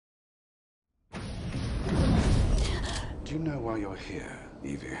Do you know why you're here,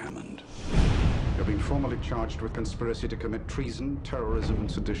 Īvija Hammond? You've been formally charged with conspiracy to commit treason, terrorism,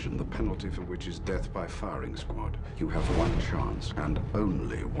 and sedition, the penalty for which is death by firing squad. You have one chance, and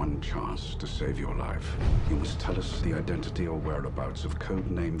only one chance, to save your life. You must tell us the identity or whereabouts of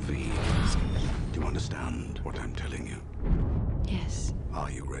codename V. Do you understand what I'm telling you? Yes. Are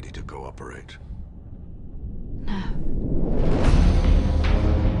you ready to cooperate? No.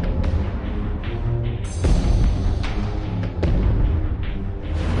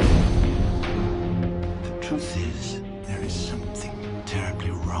 The truth is, there is something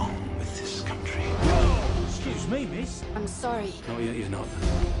terribly wrong with this country. Excuse me, miss. I'm sorry. Not yet, you're not.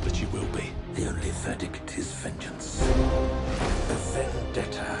 But you will be. The only verdict is vengeance. A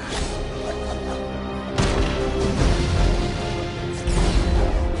vendetta.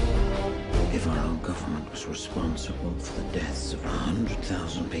 If our own government was responsible for the deaths of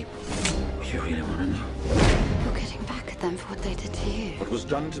 100,000 people, you really want to know? You're getting back at them for what they did to you. What was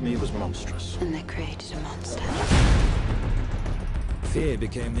done to me was monstrous. And they created a monster. Fear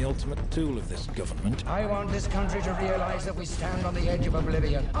became the ultimate tool of this government. I want this country to realize that we stand on the edge of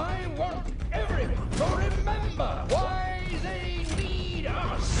oblivion. I want everyone to remember why they need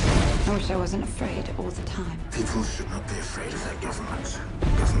us. I wish I wasn't afraid all the time. People should not be afraid of their government.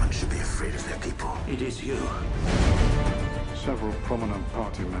 Government should be afraid of their people. It is you. Several prominent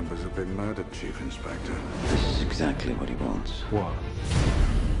party members have been murdered, Chief Inspector. This is exactly what he wants. What?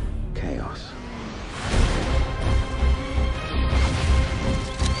 Chaos.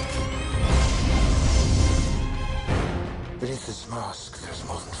 Beneath this mask, there's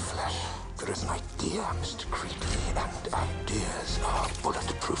more than flesh. There is an idea, Mr. Creepy, and ideas are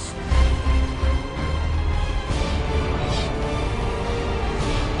bulletproof.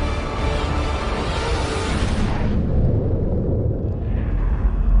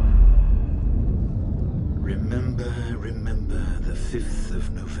 Remember the 5th of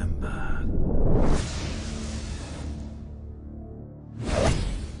November.